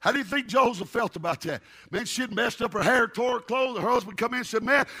 How do you think Joseph felt about that? Man, she'd messed up her hair, tore her clothes. Her husband come in and said,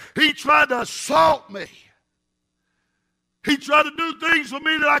 man, he tried to assault me. He tried to do things with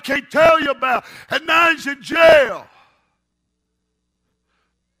me that I can't tell you about. And now he's in jail.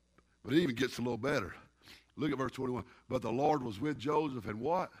 But it even gets a little better. Look at verse 21. But the Lord was with Joseph and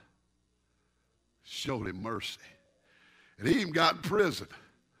what? Showed him mercy. And he even got in prison.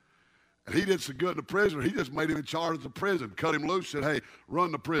 And he did so good in the prison, he just made him in charge of the prison, cut him loose, said, hey,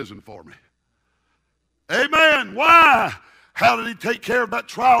 run the prison for me. Amen. Why? How did he take care of that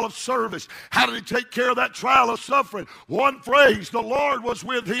trial of service? How did he take care of that trial of suffering? One phrase, the Lord was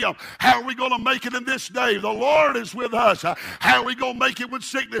with him. How are we going to make it in this day? The Lord is with us. How are we going to make it when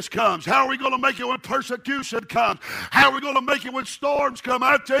sickness comes? How are we going to make it when persecution comes? How are we going to make it when storms come?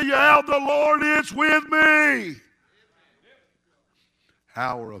 I tell you how the Lord is with me.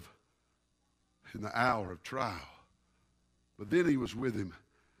 In the hour of trial. But then he was with him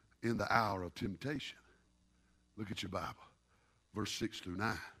in the hour of temptation. Look at your Bible. Verse 6 through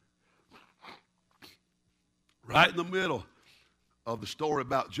 9. Right in the middle of the story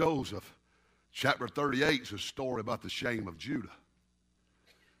about Joseph, chapter 38 is a story about the shame of Judah.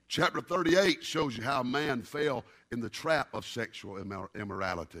 Chapter 38 shows you how a man fell in the trap of sexual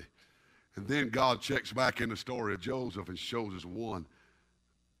immorality. And then God checks back in the story of Joseph and shows us one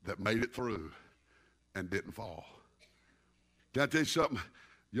that made it through and didn't fall. Can I tell you something?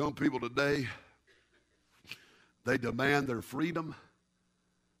 Young people today, they demand their freedom.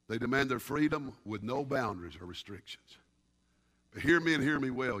 They demand their freedom with no boundaries or restrictions. But hear me and hear me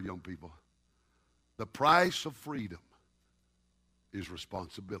well, young people. The price of freedom is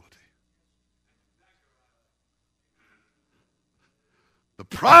responsibility. The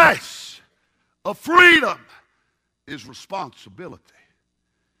price of freedom is responsibility.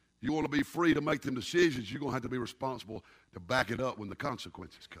 You want to be free to make them decisions, you're going to have to be responsible to back it up when the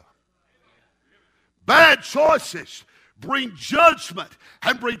consequences come. Bad choices bring judgment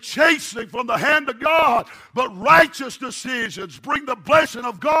and bring chastening from the hand of God, but righteous decisions bring the blessing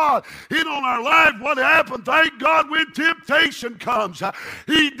of God in on our life. What happened? Thank God when temptation comes.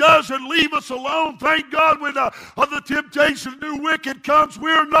 He doesn't leave us alone. Thank God when the temptation to do wicked comes,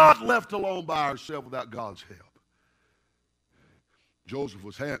 we're not left alone by ourselves without God's help. Joseph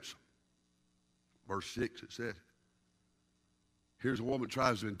was handsome. Verse 6, it says, here's a woman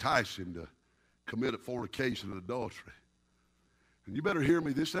tries to entice him to commit a fornication and adultery. And you better hear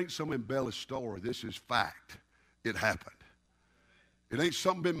me, this ain't some embellished story. This is fact. It happened. It ain't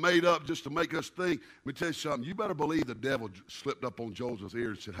something been made up just to make us think. Let me tell you something. You better believe the devil slipped up on Joseph's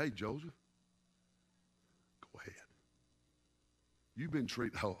ear and said, hey, Joseph, go ahead. You've been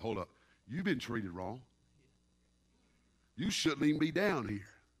treated, hold up. You've been treated wrong. You shouldn't even be down here.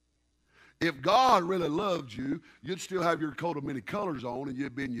 If God really loved you, you'd still have your coat of many colors on, and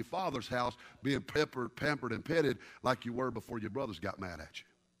you'd be in your father's house being pampered, and petted like you were before your brothers got mad at you.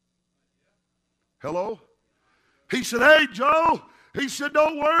 Hello? He said, hey, Joe. He said,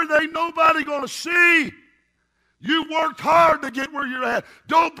 don't worry, there ain't nobody going to see. You worked hard to get where you're at.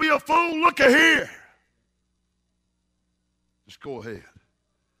 Don't be a fool. Look here. Just go ahead.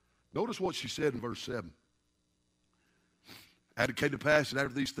 Notice what she said in verse 7. And it came to pass that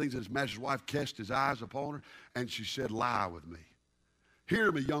after these things, his master's wife cast his eyes upon her, and she said, lie with me.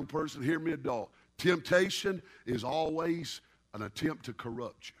 Hear me, young person, hear me, adult. Temptation is always an attempt to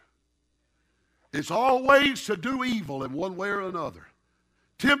corrupt you. It's always to do evil in one way or another.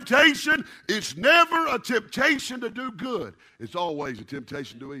 Temptation is never a temptation to do good. It's always a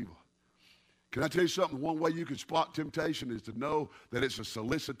temptation to do evil. Can I tell you something? One way you can spot temptation is to know that it's a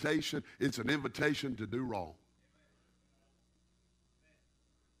solicitation, it's an invitation to do wrong.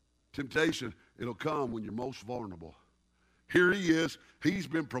 Temptation, it'll come when you're most vulnerable. Here he is. He's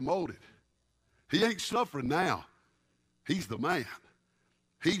been promoted. He ain't suffering now. He's the man.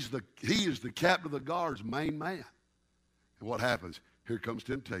 He is the captain of the guard's main man. And what happens? Here comes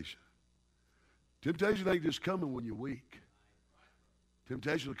temptation. Temptation ain't just coming when you're weak.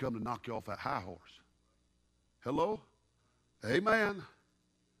 Temptation will come to knock you off that high horse. Hello? Amen.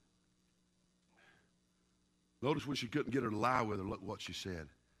 Notice when she couldn't get her to lie with her, look what she said.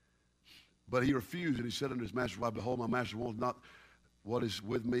 But he refused, and he said unto his master's wife, behold, my master wants not what is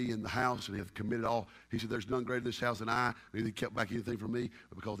with me in the house, and he hath committed all. He said, there's none greater in this house than I, and he kept back anything from me,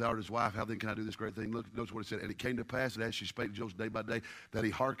 but because thou art his wife, how then can I do this great thing? Look, notice what he said. And it came to pass that as she spake to Joseph day by day, that he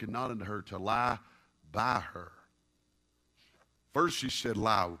hearkened not unto her to lie by her. First she said,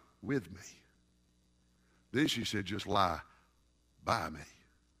 lie with me. Then she said, just lie by me.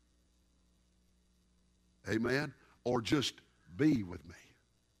 Amen? Or just be with me.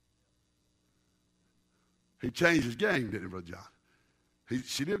 He changed his game, didn't he, Brother John?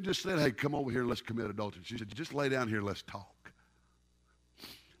 She didn't just say, hey, come over here and let's commit adultery. She said, just lay down here and let's talk.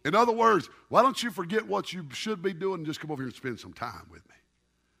 In other words, why don't you forget what you should be doing and just come over here and spend some time with me?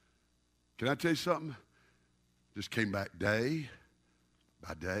 Can I tell you something? Just came back day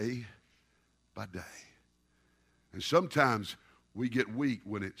by day by day. And sometimes we get weak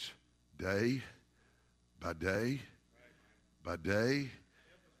when it's day by day by day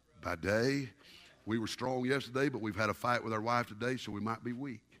by day. We were strong yesterday, but we've had a fight with our wife today, so we might be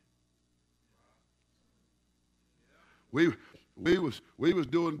weak. We was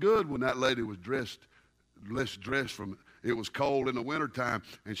doing good when that lady was less dressed from, it was cold in the wintertime,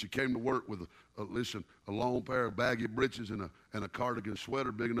 and she came to work with a long pair of baggy breeches and a cardigan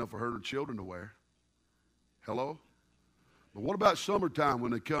sweater big enough for her and her children to wear. Hello? But what about summertime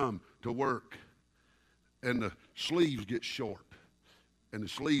when they come to work and the sleeves get short and the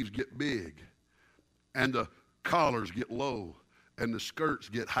sleeves get big? And the collars get low, and the skirts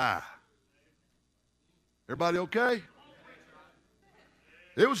get high. Everybody okay?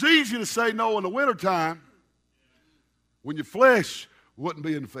 It was easy to say no in the wintertime when your flesh wasn't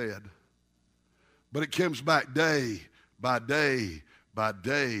being fed. But it comes back day by day by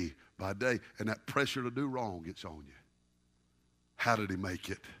day by day, and that pressure to do wrong gets on you. How did he make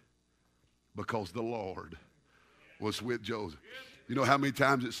it? Because the Lord was with Joseph. You know how many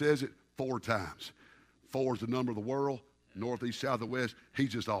times it says it? 4 times. 4 is the number of the world, north, east, south, and west. He's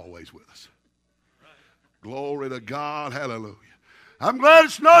just always with us. Glory to God. Hallelujah. I'm glad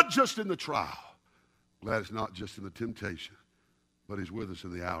it's not just in the trial. Glad it's not just in the temptation, but he's with us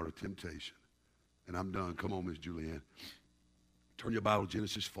in the hour of temptation. And I'm done. Come on, Miss Julianne. Turn your Bible to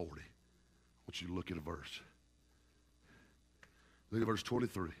Genesis 40. I want you to look at a verse. Look at verse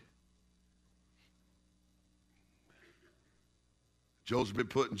 23. Joseph been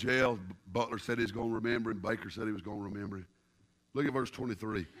put in jail. Butler said he was going to remember him. Baker said he was going to remember him. Look at verse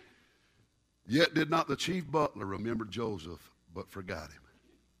 23. Yet did not the chief butler remember Joseph, but forgot him.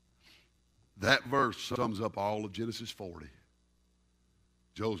 That verse sums up all of Genesis 40.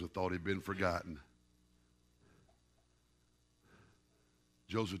 Joseph thought he'd been forgotten.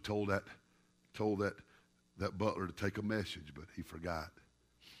 Joseph told that butler to take a message, but he forgot.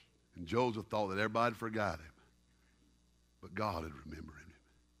 And Joseph thought that everybody had forgot him, but God had remembered him.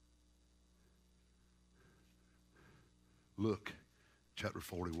 Look, chapter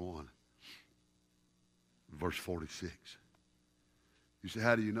 41, verse 46. You say,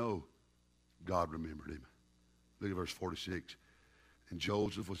 how do you know God remembered him? Look at verse 46. And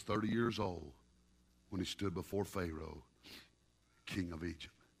Joseph was 30 years old when he stood before Pharaoh, king of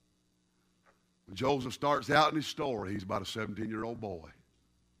Egypt. When Joseph starts out in his story, he's about a 17-year-old boy.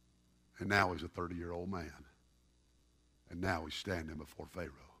 And now he's a 30-year-old man. And now he's standing before Pharaoh.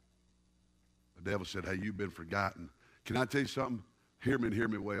 The devil said, hey, you've been forgotten. Can I tell you something? Hear me and hear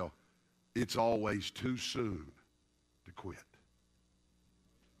me well. It's always too soon to quit.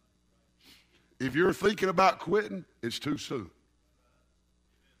 If you're thinking about quitting, it's too soon.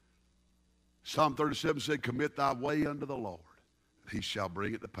 Psalm 37 said, commit thy way unto the Lord, and he shall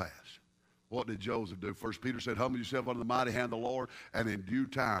bring it to pass. What did Joseph do? First Peter said, humble yourself under the mighty hand of the Lord, and in due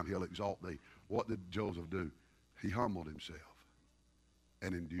time he'll exalt thee. What did Joseph do? He humbled himself,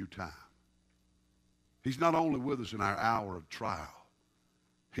 and in due time. He's not only with us in our hour of trial.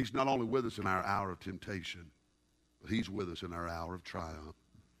 He's not only with us in our hour of temptation, but he's with us in our hour of triumph.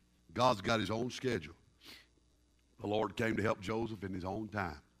 God's got his own schedule. The Lord came to help Joseph in his own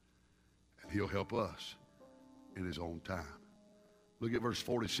time, and he'll help us in his own time. Look at verse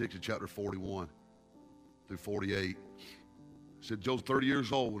 46 of chapter 41 through 48. It said, Joseph 30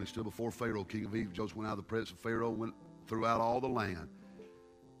 years old when he stood before Pharaoh, king of Egypt. Joseph went out of the presence of Pharaoh, went throughout all the land.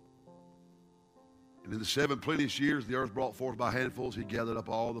 And in the 7 plenteous years, the earth brought forth by handfuls. He gathered up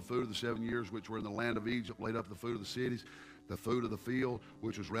all the food of the 7 years which were in the land of Egypt, laid up the food of the cities, the food of the field,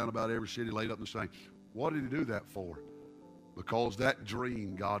 which was round about every city, laid up in the same. What did he do that for? Because that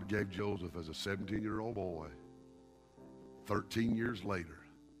dream God gave Joseph as a 17-year-old boy, 13 years later,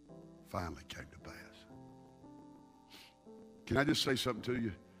 finally came to pass. Can I just say something to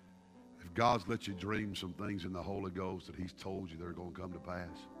you? If God's let you dream some things in the Holy Ghost that he's told you they're going to come to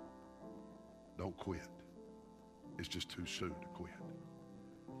pass, don't quit. It's just too soon to quit.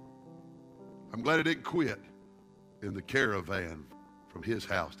 I'm glad he didn't quit in the caravan from his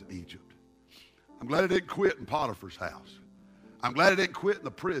house to Egypt. I'm glad he didn't quit in Potiphar's house. I'm glad he didn't quit in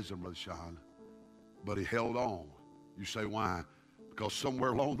the prison, Brother Sean. But he held on. You say, why? Because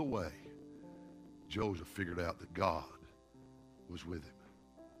somewhere along the way, Joseph figured out that God was with him.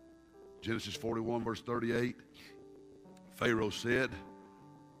 Genesis 41, verse 38, Pharaoh said,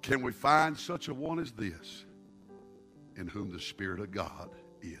 can we find such a one as this in whom the Spirit of God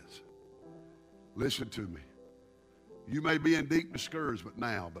is? Listen to me. You may be in deep discouragement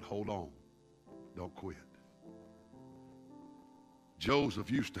now, but hold on. Don't quit.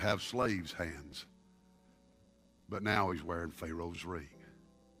 Joseph used to have slaves' hands, but now he's wearing Pharaoh's ring.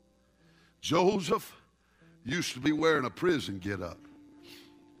 Joseph used to be wearing a prison get-up,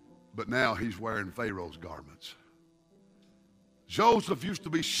 but now he's wearing Pharaoh's garments. Joseph used to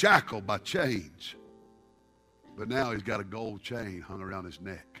be shackled by chains, but now he's got a gold chain hung around his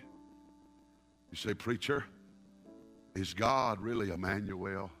neck. You say, preacher, is God really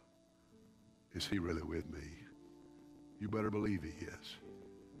Emmanuel? Is he really with me? You better believe he is.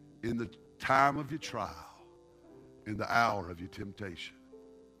 In the time of your trial, in the hour of your temptation,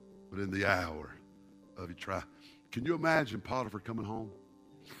 but in the hour of your trial. Can you imagine Potiphar coming home?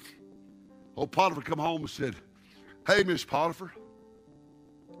 Old Potiphar come home and said, hey, Miss Potiphar.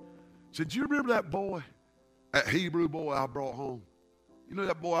 Said, do you remember that boy, that Hebrew boy I brought home? You know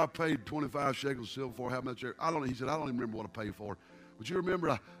that boy I paid 25 shekels of silver for? How much? I don't know. He said, I don't even remember what I paid for. But you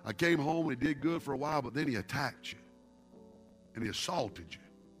remember I came home and he did good for a while, but then he attacked you. And he assaulted you.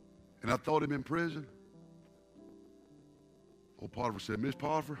 And I thought him in prison. Old Potiphar said, Miss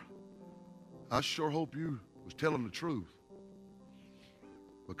Potiphar, I sure hope you was telling the truth.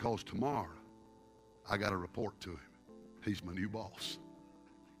 Because tomorrow, I got to report to him. He's my new boss.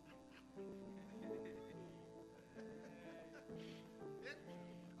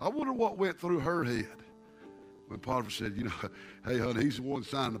 I wonder what went through her head when Potiphar said, you know, hey, honey, he's the one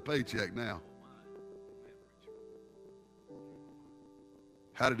signing the paycheck now.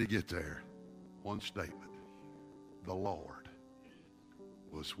 How did he get there? One statement. The Lord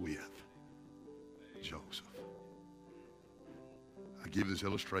was with Joseph. I give this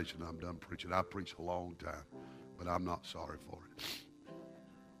illustration. I'm done preaching. I preached a long time, but I'm not sorry for it.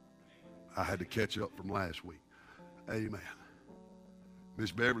 I had to catch up from last week. Amen.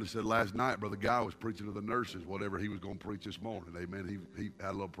 Miss Beverly said last night Brother Guy was preaching to the nurses whatever he was going to preach this morning. Amen. He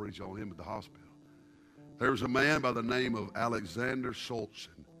had a little preach on him at the hospital. There was a man by the name of Alexander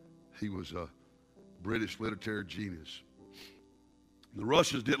Solzhenitsyn. He was a British literary genius. The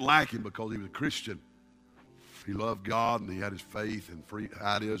Russians didn't like him because he was a Christian. He loved God and he had his faith and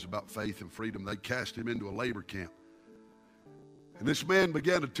ideas about faith and freedom. They cast him into a labor camp. And this man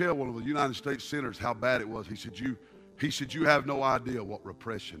began to tell one of the United States senators how bad it was. He said, you have no idea what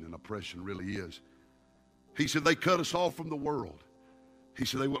repression and oppression really is. He said, they cut us off from the world. He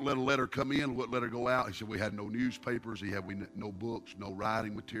said, they wouldn't let a letter come in, wouldn't let her go out. He said, we had no newspapers. We had no books, no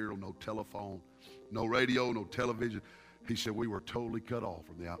writing material, no telephone, no radio, no television. He said, we were totally cut off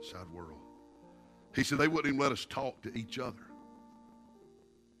from the outside world. He said, they wouldn't even let us talk to each other.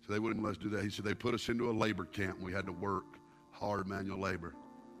 So they wouldn't let us do that. He said, they put us into a labor camp and we had to work hard manual labor.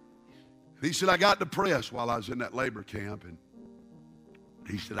 And he said, I got depressed while I was in that labor camp. And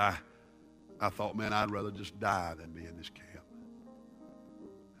he said, I thought, man, I'd rather just die than be in this camp.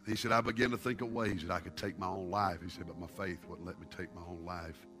 And he said, I began to think of ways that I could take my own life. He said, but my faith wouldn't let me take my own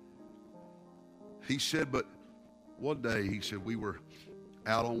life. He said, but one day, he said, we were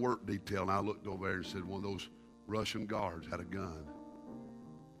out on work detail, and I looked over there and said, one of those Russian guards had a gun.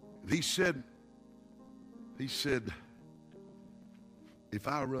 And he said, if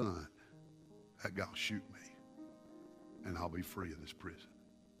I run, that guy will shoot me, and I'll be free of this prison.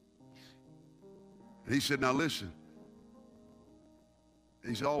 And he said, now listen.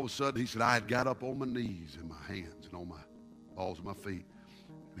 He said, all of a sudden, he said, I had got up on my knees and my hands and on my balls of my feet.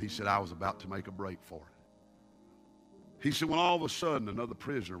 And he said, I was about to make a break for it. He said, when all of a sudden another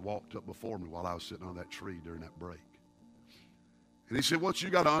prisoner walked up before me while I was sitting on that tree during that break. And he said, what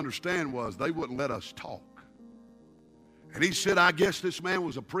you got to understand was they wouldn't let us talk. And he said, I guess this man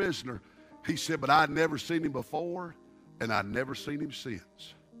was a prisoner. He said, but I'd never seen him before, and I'd never seen him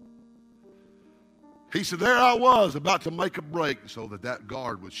since. He said, there I was about to make a break so that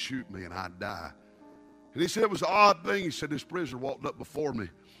guard would shoot me and I'd die. And he said, it was an odd thing. He said, this prisoner walked up before me,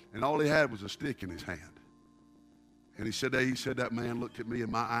 and all he had was a stick in his hand. And he said that man looked at me in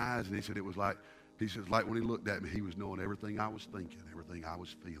my eyes, and he said, like when he looked at me, he was knowing everything I was thinking, everything I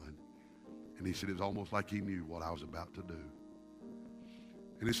was feeling. And he said, it was almost like he knew what I was about to do.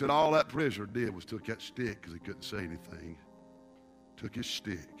 And he said, all that prisoner did was took that stick, because he couldn't say anything, took his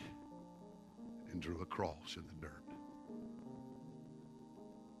stick and drew a cross in the dirt.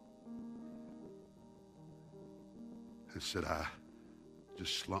 And said, I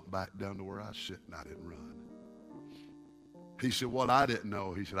just slumped back down to where I was sitting. I didn't run. He said, what I didn't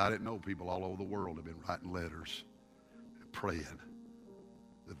know, he said, I didn't know people all over the world have been writing letters and praying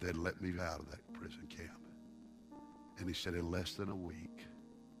that they'd let me out of that prison camp. And he said, in less than a week,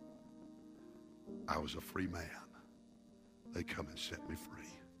 I was a free man. They come and set me free.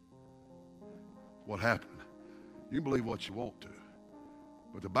 What happened? You can believe what you want to,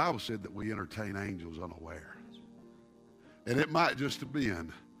 but the Bible said that we entertain angels unaware. And it might just have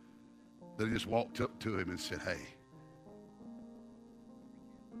been that he just walked up to him and said, hey,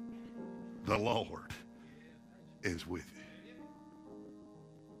 the Lord is with you.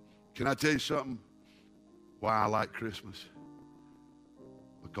 Can I tell you something? Why I like Christmas?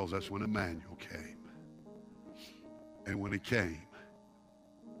 Because that's when Emmanuel came. And when he came,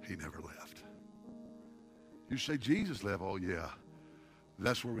 he never left. You say Jesus left? Oh, yeah.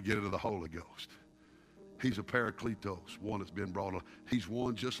 That's where we get into the Holy Ghost. He's a Parakletos, one that's been brought, he's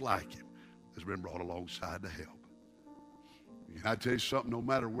one just like him that's been brought alongside to help. Can I tell you something? No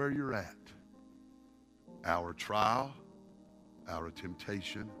matter where you're at, our trial, our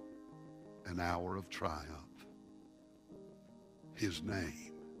temptation, an hour of triumph, his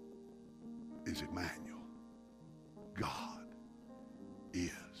name is Emmanuel. God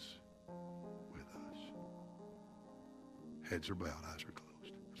is with us. Heads are bowed, eyes are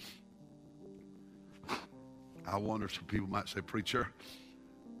closed. I wonder, some people might say, preacher,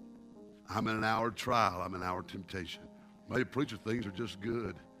 I'm in an hour of trial, I'm in an hour of temptation. Maybe, preacher, things are just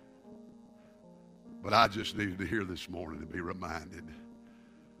good. But I just needed to hear this morning and be reminded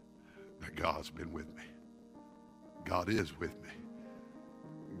that God's been with me. God is with me.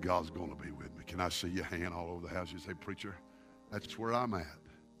 God's going to be with me. Can I see your hand all over the house? You say, preacher, that's where I'm at.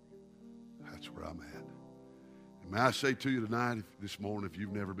 That's where I'm at. And may I say to you tonight, this morning, if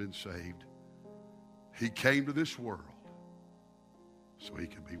you've never been saved, he came to this world so he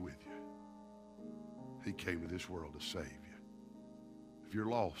can be with you. He came to this world to save you. If you're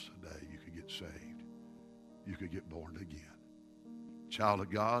lost today, you could get saved. You could get born again. Child of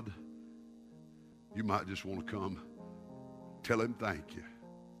God, you might just want to come tell him thank you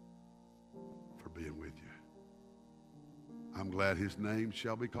for being with you. I'm glad his name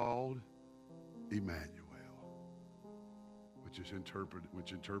shall be called Emmanuel, which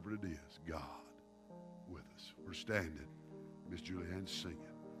interpreted is God with us. We're standing. Miss Julianne's singing.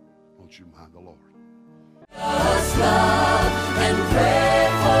 Won't you mind the Lord? Just love and pray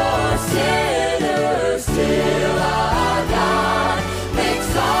for sinners till our God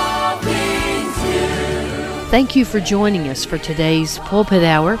makes all things new. Thank you for joining us for today's Pulpit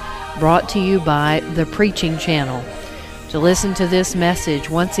Hour, brought to you by the Preaching Channel. To listen to this message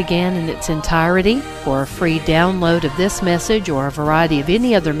once again in its entirety, for a free download of this message or a variety of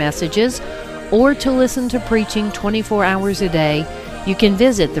any other messages, or to listen to preaching 24 hours a day, you can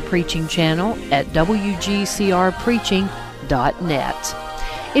visit the Preaching Channel at wgcrpreaching.net.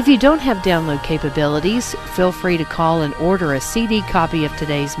 If you don't have download capabilities, feel free to call and order a CD copy of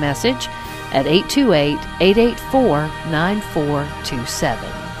today's message at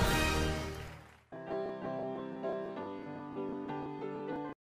 828-884-9427.